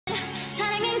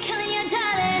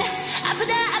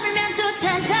아프다 아프면 또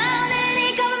탄탄해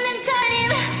네 겁없는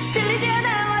떨림 들리지 않아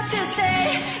what you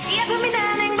say 이 아픔이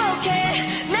난 행복해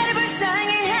나를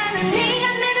불쌍해 하는 네가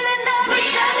내 눈엔 더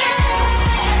불쌍해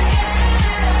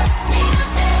네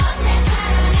맘대로 내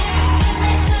사랑에 끝낼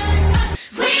순 없어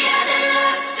We are the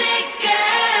love sick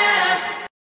girls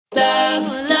Love,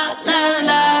 love, love,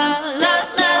 love, love,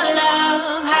 love,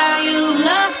 love How you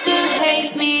love to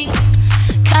hate me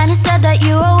Kinda sad that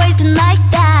you always been like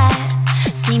that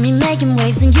See me making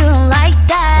waves and you don't like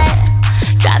that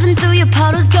Driving through your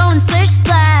puddles going splish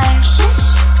splash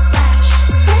Splash,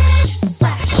 splash,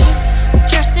 splash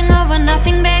Stressing over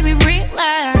nothing, baby,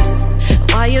 relax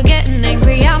While you're getting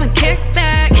angry, I'ma kick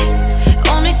back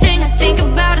Only thing I think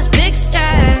about is big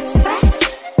stacks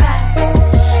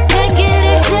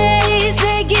Negative days,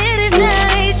 negative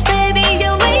nights Baby,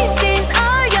 you're wasting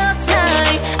all your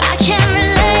time I can't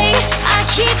relate, I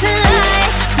keep it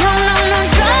light No, no, no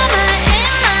drama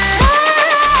in my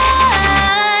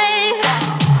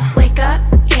life Wake up,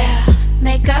 yeah,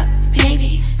 make up,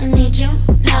 maybe I need you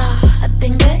now I've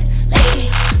been good lately,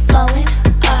 blowing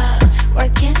up,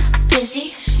 working,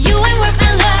 busy You ain't worth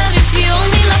my love if you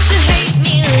only love to hate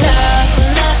me Love,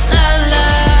 love, love,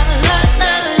 love, love,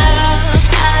 love, love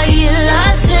How you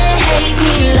love to hate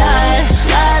me Love,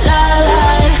 love, love,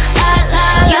 love, love,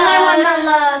 love You ain't worth my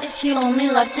love if you only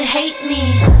love to hate me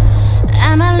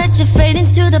I'ma let you fade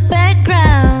into the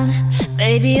background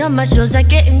Baby, all my shows are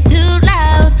getting too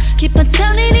loud Keep on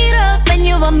turning it up and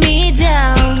you want me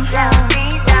down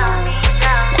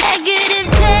Negative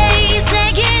days,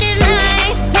 negative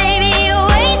nights Baby, you're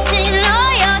wasting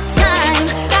all your time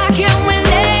I can't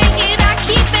relate, I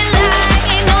keep it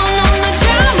light No, no, no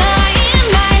drama in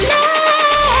my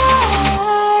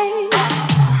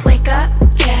life Wake up,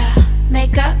 yeah,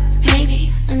 make up,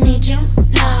 maybe I need you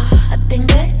now I've been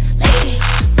good lately,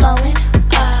 blowing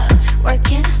up,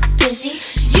 working, busy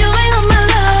You ain't on my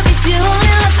love if you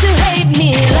only love to hate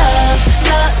me Love,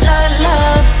 love, love,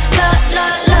 love, love,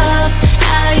 love, love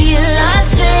How you love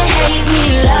to hate me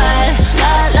Love,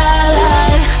 love, love,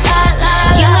 love, love,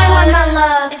 love You ain't want my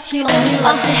love if you only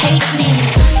love to hate me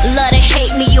Love to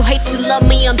hate me, you hate to love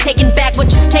me I'm taking back what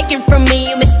you've taken from me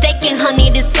You're mistaken, honey,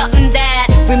 there's something that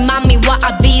Remind me why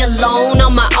I be alone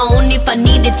on my own If I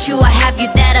needed you, I have you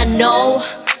that I know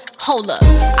Hold up,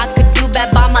 I could do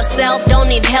bad by myself Don't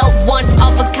need help, one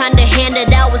of a kind of hand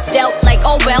that I was dealt Like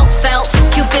oh well, felt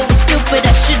Cupid was stupid,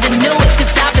 I should've knew it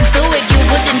Cause I've been through it, you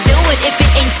wouldn't do it If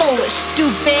it ain't foolish,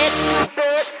 stupid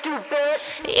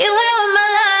You ain't want my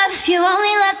love if you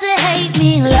only love to hate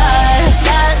me Love,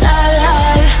 love, love,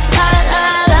 love, love,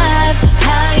 love, love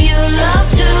How you love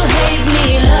to hate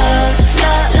me Love,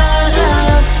 love, love,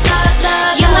 love, love,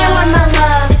 love You ain't want my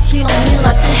love if you only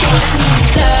love to hate me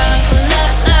Love,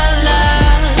 love, love,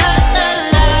 love, love, love,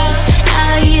 love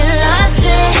How you love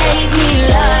to hate me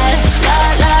Love,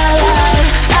 love, love, love,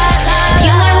 love, love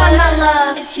You ain't want my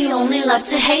love if you only love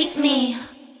to hate me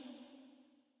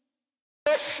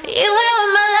You ain't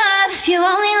want my love if you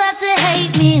only love to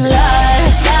hate me Love